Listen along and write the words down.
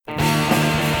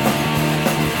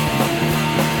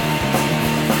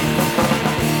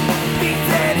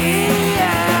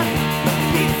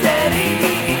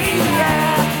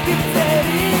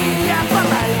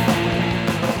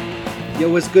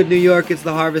what's good, New York? It's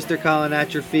the Harvester, Colin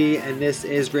Atrophy, and this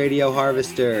is Radio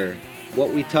Harvester.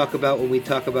 What we talk about when we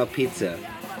talk about pizza.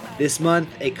 This month,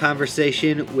 a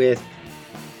conversation with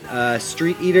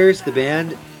Street Eaters, the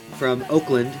band from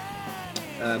Oakland.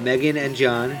 Megan and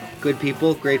John, good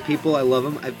people, great people. I love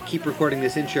them. I keep recording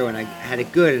this intro, and I had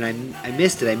it good, and I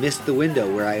missed it. I missed the window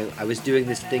where I was doing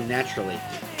this thing naturally.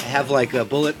 I have like a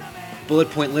bullet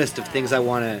point list of things I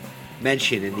want to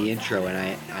mention in the intro,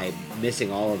 and I'm missing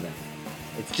all of them.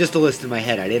 It's just a list in my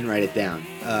head. I didn't write it down.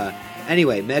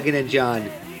 Anyway, Megan and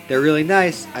John, they're really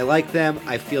nice. I like them.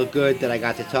 I feel good that I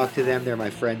got to talk to them. They're my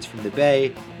friends from the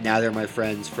Bay. Now they're my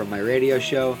friends from my radio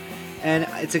show. And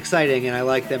it's exciting, and I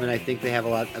like them, and I think they have a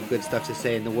lot of good stuff to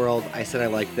say in the world. I said I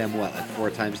like them, like 4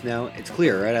 times now? It's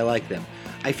clear, right? I like them.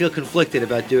 I feel conflicted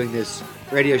about doing this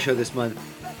radio show this month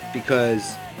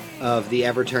because of the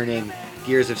ever-turning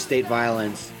gears of state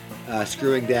violence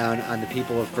screwing down on the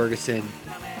people of Ferguson,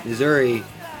 Missouri.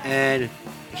 And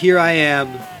here I am.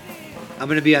 I'm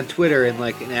going to be on Twitter in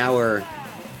like an hour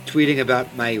tweeting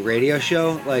about my radio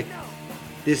show. Like,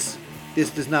 this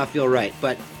does not feel right,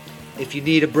 but if you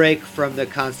need a break from the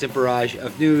constant barrage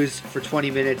of news for 20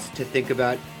 minutes to think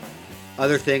about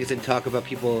other things and talk about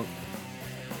people,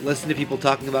 listen to people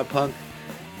talking about punk,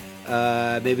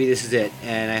 maybe this is it.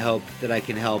 And I hope that I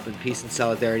can help. And peace and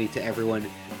solidarity to everyone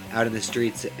out in the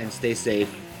streets, and stay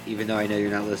safe, even though I know you're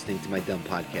not listening to my dumb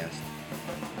podcast.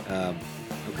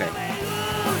 Okay.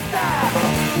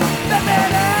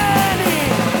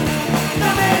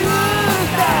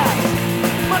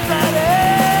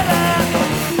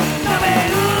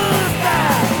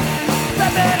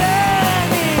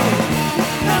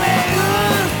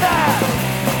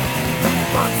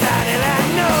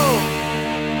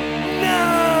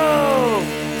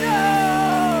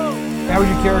 How would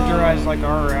you characterize like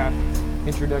our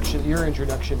your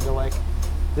introduction to like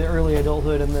the early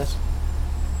adulthood in this?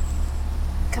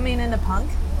 Coming into punk?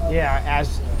 Yeah,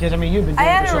 because I mean you've been doing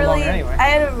it for so long anyway. I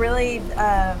had a really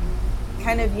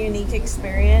kind of unique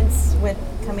experience with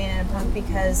coming into punk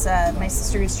because my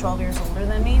sister, who's 12 years older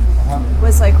than me,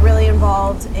 was like really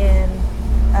involved in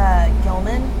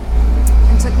Gilman,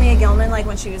 and took me to Gilman like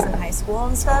when she was in high school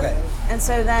and stuff. Okay. And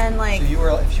so then like.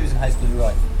 So if she was in high school, you were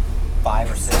like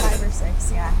 5 or 6? 5 or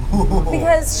 6, yeah.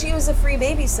 Because she was a free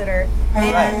babysitter,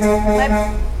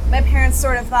 and my parents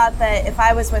sort of thought that if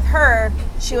I was with her,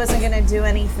 she wasn't going to do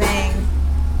anything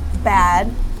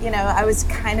bad. You know, I was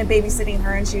kind of babysitting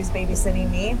her, and she was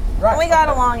babysitting me. Right. And we got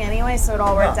along anyway, so it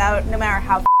all worked out, no matter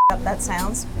how up that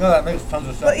sounds. No, that makes tons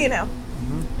of sense. But, you know.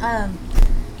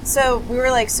 So we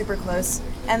were, like, super close.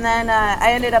 And then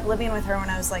I ended up living with her when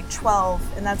I was like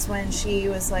 12, and that's when she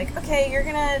was like, okay, you're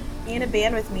gonna be in a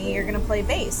band with me, you're gonna play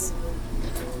bass.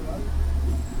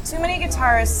 Too many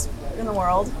guitarists in the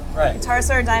world. Right.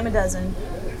 Guitarists are a dime a dozen.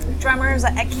 Drummers,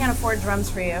 I can't afford drums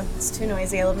for you. It's too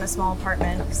noisy. I live in a small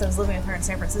apartment because I was living with her in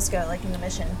San Francisco, like in the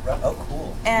Mission. Oh,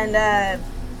 cool. And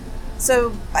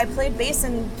so I played bass,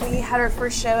 and we had our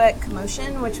first show at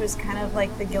Commotion, which was kind of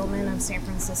like the Gilman of San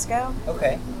Francisco.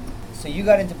 Okay. So you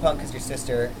got into punk because your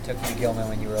sister took you to Gilman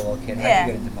when you were a little kid. How did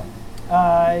you get into punk?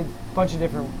 A bunch of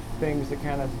different things that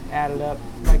kind of added up.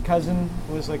 My cousin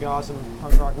was like an awesome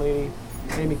punk rock lady,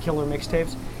 made me killer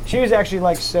mixtapes. She was actually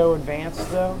like so advanced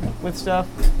though with stuff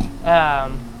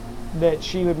that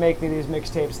she would make me these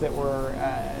mixtapes that were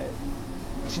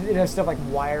it has stuff like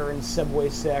Wire and Subway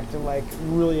Sect and like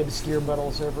really obscure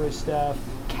Butthole Surfers stuff,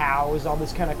 Cows, all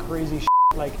this kind of crazy shit,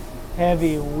 like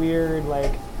heavy, weird,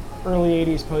 like early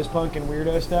 80s post-punk and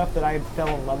weirdo stuff that I fell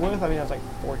in love with. I mean, I was like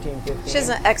 14, 15. She has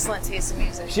an excellent taste in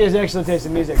music. She has excellent taste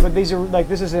in music, but these are like,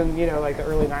 this is in, you know, like the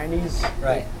early 90s.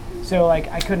 Right. So like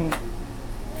I couldn't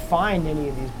find any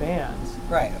of these bands.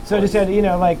 Right. So I just had, you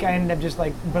know, like I ended up just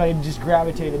like, but I just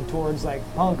gravitated towards like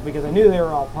punk because I knew they were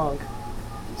all punk.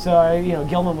 So I, you know,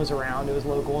 Gilman was around, it was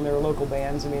local, and there were local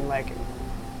bands. I mean, like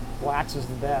Blatz was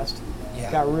the best.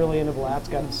 Yeah. Got really into Blatz,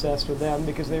 got obsessed with them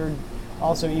because they were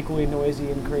also equally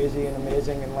noisy and crazy and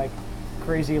amazing and like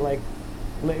crazy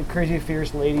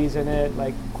fierce ladies in it,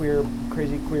 like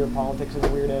crazy queer politics and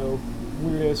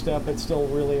weirdo stuff, but still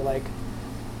really like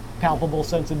palpable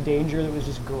sense of danger that was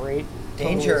just great.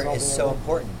 Danger totally is so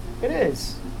important. It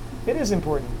is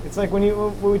important. It's like when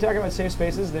we talk about safe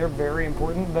spaces, they're very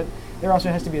important, but there also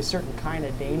has to be a certain kind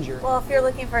of danger. Well, if you're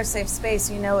looking for a safe space,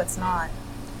 you know it's not.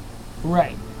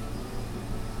 Right.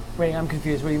 Wait, I'm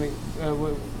confused. What do you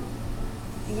mean?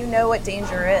 You know what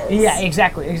danger is. Yeah,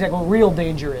 exactly. What real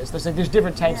danger is. There's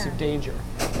different types of danger,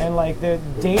 and like the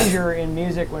danger in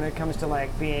music when it comes to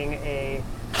like being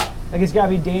it's got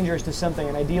to be dangerous to something,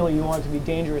 and ideally you want it to be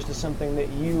dangerous to something that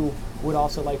you would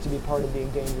also like to be part of being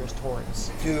dangerous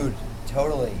towards. Dude,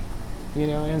 totally. you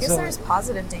know. And I guess so there's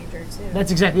positive danger too.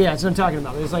 that's exactly that's what I'm talking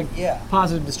about. There's like Yeah.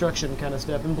 positive destruction kind of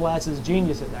stuff, and Blatz is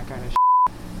genius at that kind of.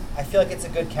 I feel like it's a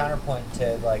good counterpoint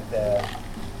to like the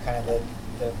kind of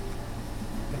the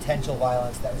potential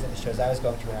violence that was in the shows I was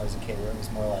going to when I was a kid, where it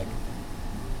was more like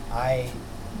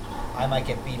I might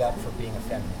get beat up for being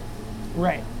effeminate.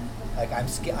 Right. Like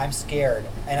I'm scared,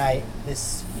 and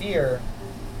this fear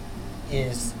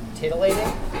is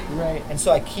titillating, Right. and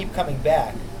so I keep coming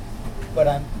back, but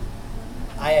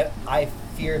I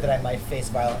fear that I might face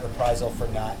violent reprisal for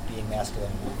not being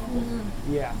masculine enough,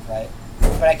 Yeah. right?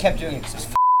 But I kept doing it because it was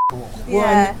cool. Well,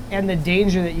 Yeah. and the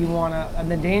danger that you wanna, and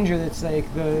the danger that's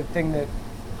like the thing that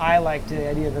I like the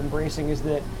idea of embracing is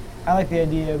that I like the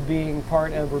idea of being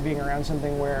part of or being around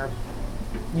something where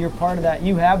you're part of that.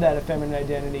 You have that effeminate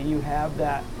identity. You have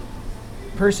that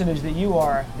personage that you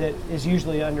are that is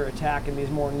usually under attack in these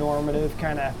more normative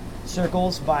kind of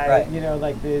circles by Right. you know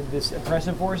like this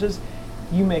oppressive forces.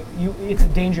 It's a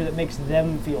danger that makes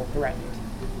them feel threatened.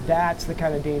 That's the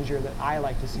kind of danger that I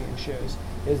like to see in shows.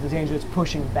 Is the danger that's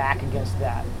pushing back against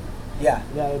that. Yeah,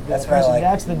 That that's what I like.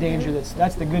 That's the danger.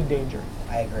 That's the good danger.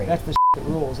 I agree. That's the that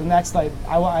rules, and that's like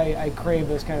I crave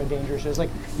those kind of dangerous shows. Like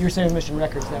you were saying, with Mission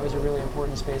Records, that was a really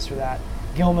important space for that.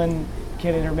 Gilman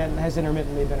has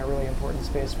intermittently been a really important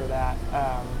space for that,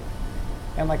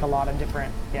 and like a lot of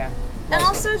different And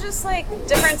also just like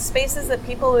different spaces that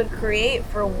people would create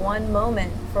for one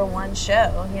moment, for one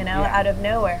show, you know, Yeah. out of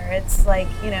nowhere. It's like,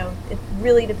 you know, it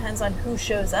really depends on who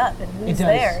shows up and who's does.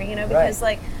 there, you know, because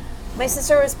like my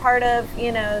sister was part of,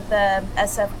 you know, the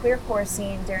SF queercore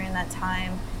scene during that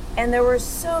time. And there were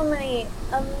so many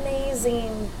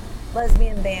amazing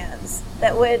lesbian bands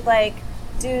that would like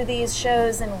do these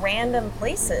shows in random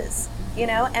places, you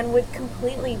know, and would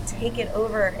completely take it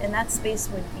over, and that space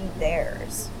would be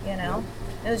theirs, you know.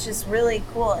 It was just really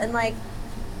cool, and like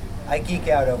I geek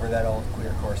out over that old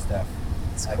queercore stuff.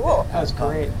 it's Like cool. That was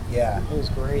great. Yeah, It was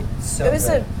great. so It was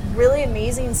good. a really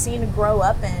amazing scene to grow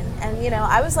up in, and you know,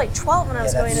 I was like 12 when I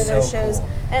was Yeah, going to that's those so shows, cool.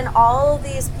 and all of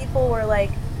these people were like,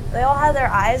 they all had their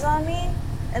eyes on me,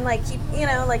 and like keep, you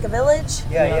know, like a village.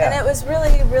 Yeah, yeah. And it was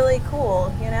really, really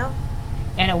cool, you know.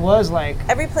 And it was like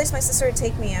Every place my sister would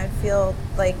take me, I would feel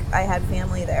like I had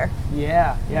family there.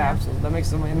 yeah, absolutely.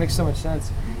 It makes so much sense.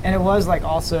 And it was like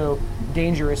also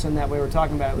dangerous in that way we're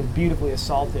talking about. It was beautifully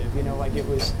assaultive, you know, like it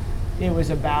was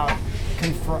about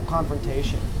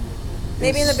confrontation. It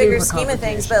Maybe in was the bigger super scheme of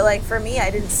things, confrontation. but like for me,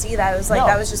 I didn't see that. It was like No.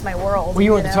 that was just my world. Well,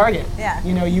 you were the know? target. Yeah.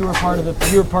 You know, you were part of the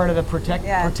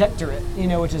Yeah. protectorate. You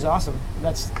know, which is awesome.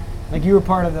 That's like you were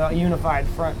part of the unified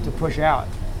front to push out.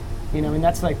 You know, and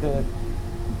that's like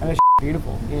it's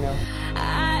beautiful. You know.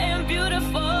 I am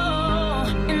beautiful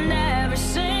in every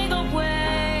single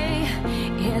way.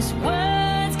 Yes,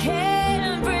 words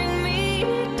can bring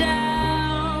me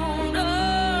down.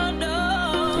 Oh,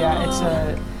 no. Yeah,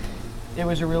 it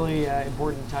was a really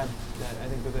important time. That I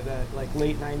think that like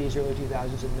late '90s, early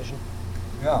 2000s in Mission.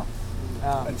 Yeah.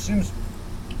 It seems,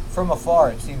 from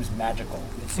afar, it seems magical.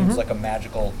 It seems like a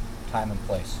magical time and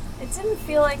place. It didn't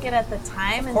feel like it at the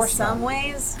time in course some not.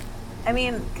 ways. I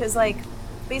mean, because like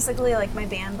basically like my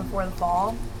band Before the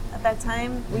Fall at that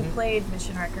time, we played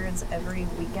Mission Records every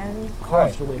weekend.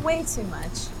 Constantly. Way too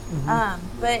much.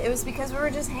 But it was because we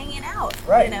were just hanging out,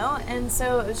 Right. you know? And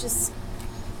so it was just,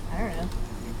 I don't know.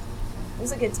 It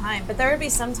was a good time. But there would be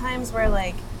some times where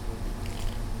like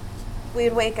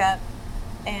we'd wake up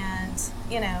and,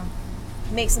 you know,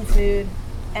 make some food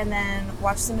and then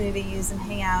watch some movies and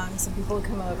hang out, and some people would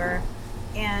come over.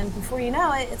 And before you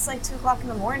know it, it's like 2 o'clock in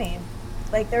the morning.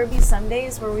 Like there would be some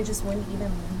days where we just wouldn't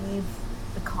even leave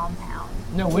the compound.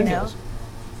 No you windows. know?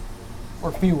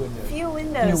 Or few windows. Few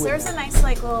windows. Few There was a windows. nice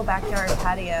like little backyard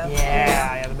patio.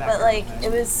 Yeah, the back. But like it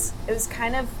was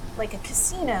kind of like a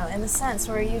casino in the sense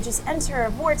where you just enter a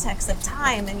vortex of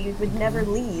time and you would never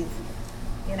leave.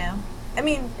 You know? I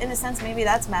mean, in a sense maybe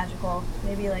that's magical.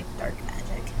 Maybe like dark magic.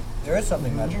 There is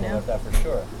something magical You know? about that for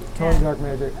sure. Total Yeah. dark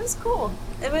magic. It was cool.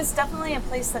 It was definitely a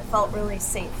place that felt really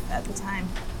safe at the time.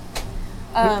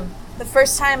 The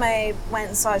first time I went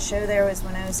and saw a show there was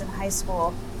when I was in high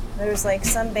school. There was like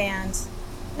some band.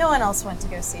 No one else went to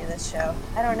go see this show.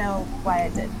 I don't know why I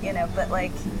did, you know, but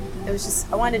like it was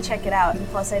just I wanted to check it out, and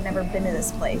plus I'd never been to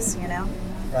this place, you know.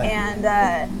 Right. And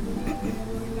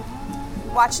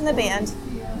watching the band,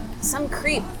 some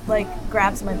creep like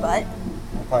grabs my butt.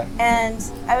 Okay. And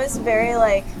I was very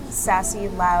like sassy,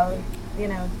 loud, you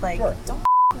know, like Sure. don't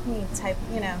with me type,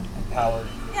 you know. Empowered.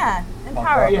 Yeah,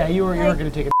 empowered. Yeah, you were like, gonna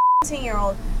take a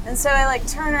 18-year-old. And so I like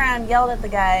turned around, yelled at the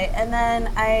guy, and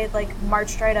then I like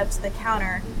marched right up to the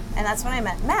counter, and that's when I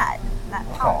met Matt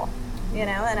Powell, you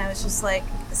know, and I was just like,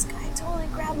 this guy told totally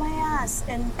grabbed my ass.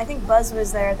 And I think Buzz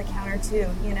was there at the counter too,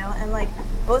 you know, and like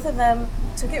both of them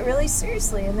took it really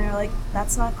seriously, and they're like,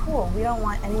 that's not cool. We don't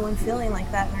want anyone feeling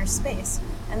like that in our space.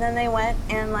 And then they went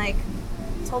and like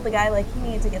told the guy like he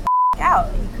needed to get the f-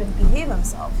 out. He couldn't behave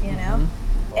himself, you know?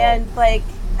 And like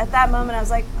at that moment I was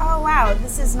like, oh wow,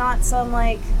 this is not some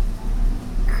like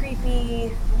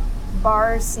creepy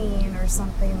bar scene or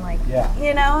something like,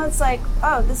 you know, it's like,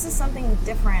 oh, this is something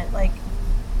different. Like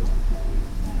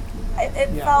it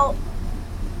felt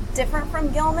different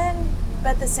from Gilman, but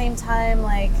at the same time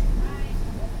like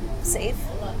safe,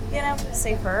 you know,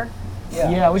 safer.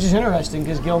 Yeah, which is interesting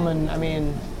because Gilman, I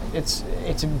mean, it's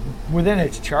within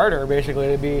its charter basically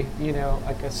to be, you know,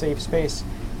 like a safe space.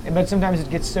 But sometimes it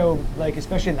gets so, like,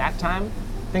 especially in that time,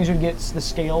 things would get, the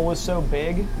scale was so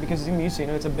big because you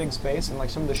know, it's a big space and like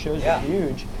some of the shows were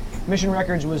huge. Mission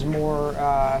Records was more,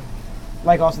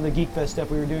 like also the Geek Fest stuff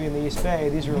we were doing in the East Bay,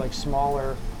 these were like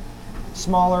smaller,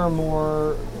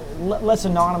 more, less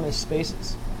anonymous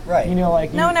spaces. Right. You know,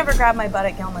 like. No one ever grabbed my butt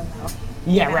at Gilman though.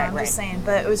 Yeah, you know, right, I'm right. just saying,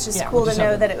 but it was just Yeah, cool which to is know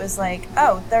something. that it was like,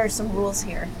 oh, there are some rules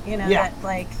here, you know, Yeah. that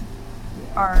like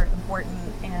are important,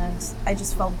 and I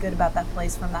just felt good about that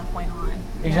place from that point on. you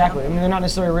Exactly. know? I mean, they're not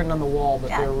necessarily written on the wall, but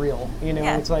Yeah. they're real. You know,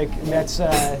 Yeah. it's like that's.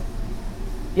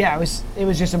 Yeah, it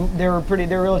was just they were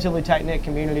relatively tight knit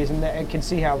communities, and I could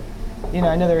see how, you know,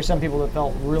 I know there were some people that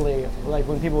felt really like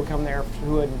when people would come there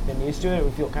who hadn't been used to it, it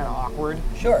would feel kind of awkward.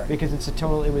 Sure. Because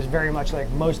it was very much like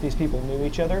most of these people knew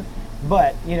each other.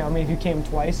 But, you know, I mean, if you came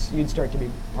twice, you'd start to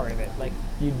be part of it. Like,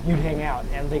 you'd hang out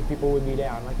and think people would be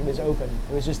down. Like, it was open.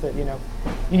 It was just that, you know,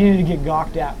 you needed to get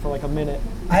gawked at for like a minute.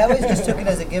 I always just took it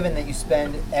as a given that you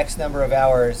spend X number of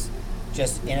hours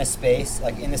just in a space,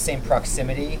 like in the same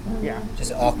proximity, Yeah.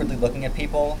 just awkwardly looking at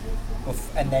people,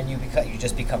 and then you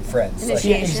just become friends. Like,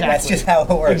 Initiation. exactly. that's just how it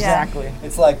works. Exactly.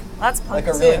 It's like That's like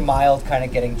punk a really too. mild kind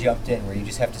of getting jumped in, where you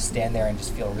just have to stand there and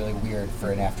just feel really weird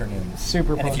for an afternoon.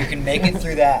 Super And punk. if you can make it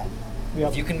through that,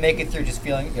 Yep. if you can make it through just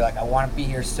feeling you're like, I want to be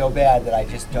here so bad that I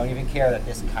just don't even care that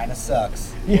this kind of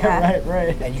sucks, Yeah,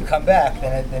 right. and you come back,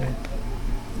 then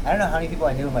I don't know how many people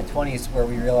I knew in my 20s where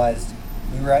we realized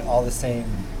we were at all the same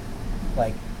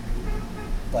like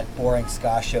boring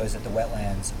ska shows at the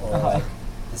Wetlands, or like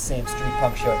the same street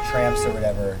punk show at Tramps or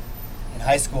whatever in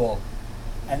high school,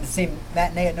 and the same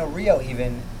matinee at No Rio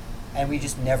even, and we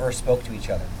just never spoke to each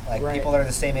other. Like Right. people that are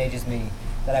the same age as me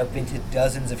that I've been to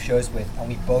dozens of shows with, and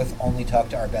we both only talk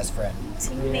to our best friend.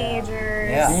 Teenagers.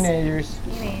 Yeah. Teenagers.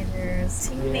 Teenagers.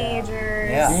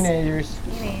 Teenagers. Yeah. Teenagers.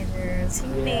 Teenagers.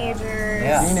 Teenagers.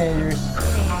 Yeah. Teenagers.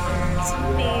 Teenagers.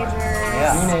 Teenagers.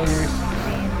 Yeah. Teenagers.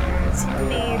 Teenagers.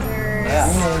 Teenagers. Yeah.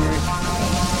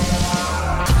 Teenagers.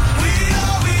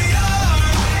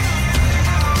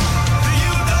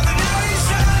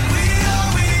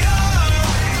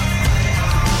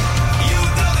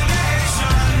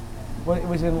 Well, it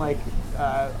was in like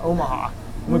Omaha.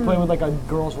 We played with like a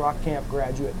girls rock camp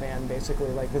graduate band, basically,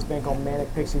 like this band called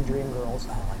Manic Pixie Dream Girls.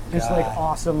 Just like God.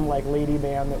 awesome like lady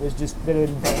band that was just that had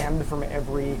been banned from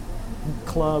every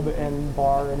club and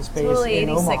bar and space Totally in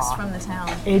 86 Omaha. from the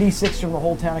town. 86 from the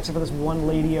whole town, except for this one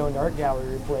lady-owned art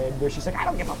gallery we played, where she's like, I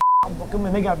don't give a f***, I'll book them,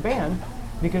 and they got banned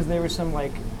because there was some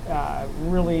like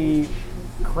really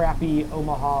crappy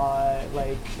Omaha,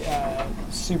 like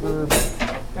super,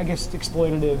 I guess,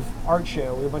 exploitative art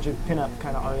show with a bunch of pinup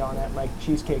kind of art on it, like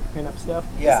cheesecake pinup stuff.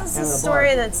 Yeah. This And is a a story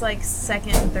bar. that's like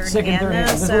second, third Second, hand third now, hand.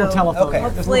 There's a so little telephone. Okay.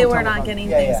 There's a hopefully little we're not telephone. getting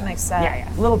Yeah, things yeah. mixed up.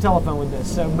 Yeah, little telephone with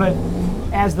this. So, but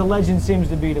as the legend seems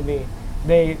to be to me,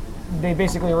 they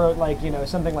basically wrote like, you know,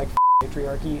 something like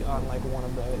patriarchy on like one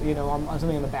of the, you know, on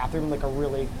something in the bathroom, like a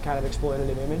really kind of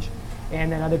exploitative image,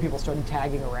 and then other people started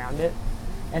tagging around it,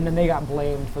 and then they got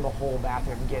blamed for the whole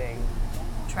bathroom getting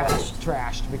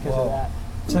trashed because Whoa. of that.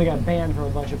 So they got banned from a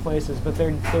bunch of places, but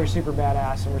they're super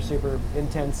badass and were super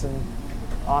intense and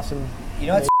awesome. You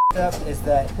know what's f***ed up is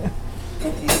that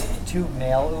these two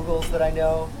male oogles that I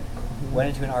know went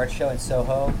into an art show in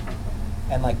Soho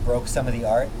and like broke some of the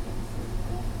art,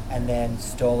 and then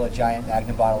stole a giant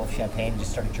Magnum bottle of champagne and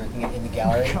just started drinking it in the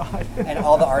gallery. God. And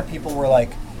all the art people were like,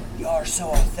 "You're so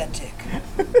authentic."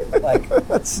 Like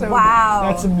That's so Wow.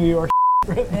 That's some New York.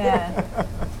 Yeah.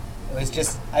 it was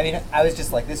just. I mean, I was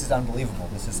just like, "This is unbelievable.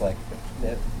 This is like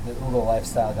the oogle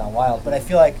lifestyle gone wild." But I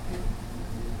feel like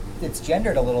it's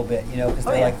gendered a little bit, you know, because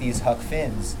they're yeah. like these Huck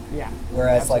Finns. Yeah.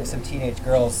 Whereas like absolutely. some teenage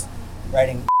girls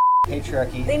writing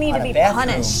patriarchy They need on to a be bathroom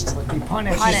punished. Be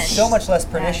punished. Punished. so much less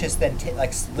pernicious than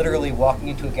like literally walking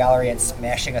into a gallery and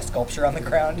smashing a sculpture on the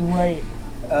ground. Right.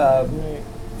 Right.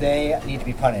 They need to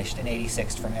be punished and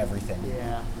 86'd from everything.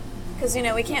 Yeah. Because, you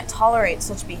know, we can't tolerate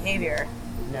such behavior.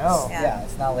 No. Yeah. Yeah,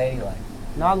 it's not ladylike.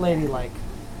 Not ladylike.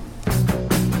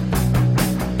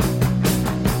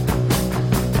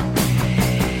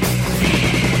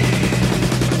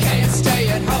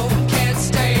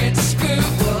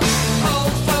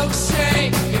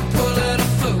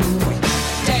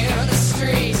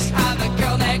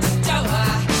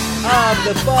 I'm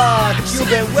the boss you've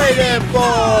been waiting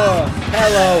for.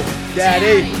 Hello,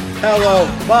 Daddy. Hello,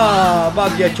 Mom.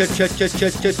 I'm your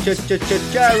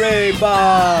cherry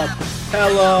bomb.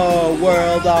 Hello,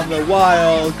 world. I'm the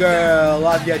wild girl.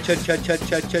 I'm your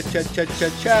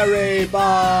cherry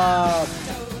bomb.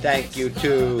 Thank you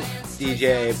to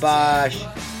DJ Bosch.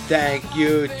 Thank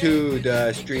you to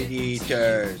the Street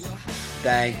Eaters.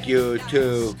 Thank you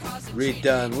to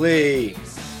Rita Lee.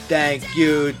 Thank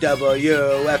you,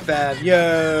 WFMU.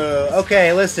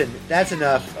 Okay, listen, that's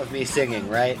enough of me singing,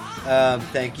 right?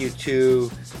 Thank you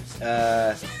to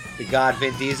the god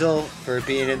Vin Diesel for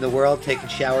being in the world, taking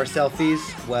shower selfies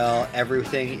while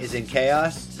everything is in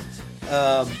chaos.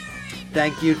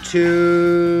 Thank you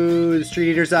to the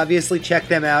Street Eaters, obviously. Check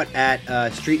them out at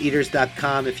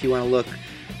streeteaters.com if you want to look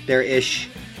their ish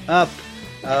up.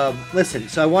 Listen,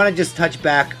 so I want to just touch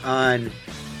back on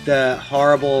the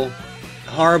horrible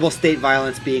state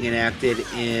violence being enacted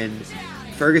in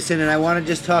Ferguson, and I want to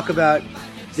just talk about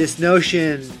this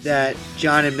notion that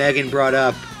John and Megan brought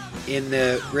up in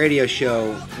the radio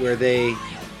show where they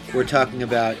were talking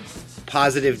about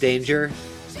positive danger,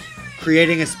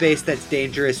 creating a space that's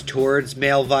dangerous towards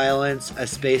male violence, a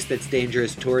space that's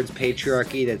dangerous towards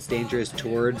patriarchy, that's dangerous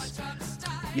towards,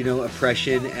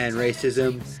 oppression and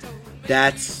racism.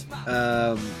 That's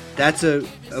a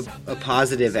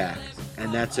positive act.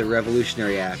 And that's a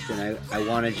revolutionary act, and I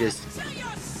want to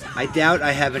I doubt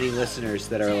I have any listeners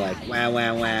that are like, wow,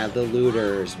 wow, wow, the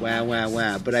looters, wow, wow,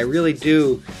 wow. But I really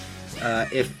do,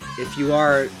 if you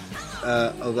are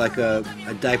like a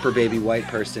diaper baby white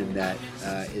person that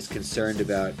is concerned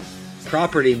about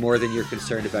property more than you're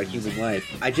concerned about human life,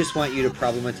 I just want you to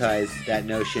problematize that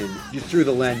notion through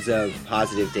the lens of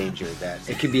positive danger, that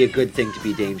it can be a good thing to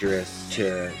be dangerous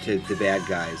to the bad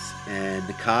guys, and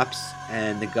the cops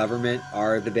and the government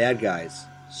are the bad guys,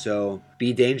 so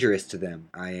be dangerous to them.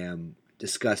 I am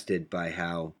disgusted by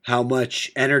how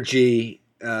much energy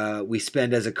we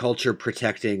spend as a culture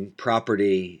protecting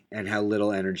property and how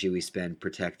little energy we spend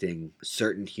protecting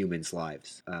certain humans'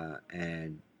 lives,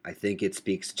 and I think it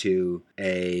speaks to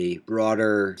a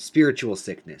broader spiritual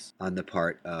sickness on the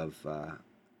part of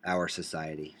our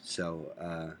society.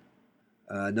 So,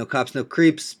 no cops, no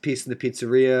creeps. Peace in the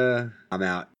pizzeria. I'm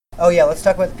out. Oh yeah, let's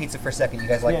talk about the pizza for a second. You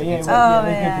guys like the pizza? Oh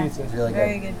yeah, good pizza. It's really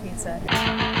very good pizza.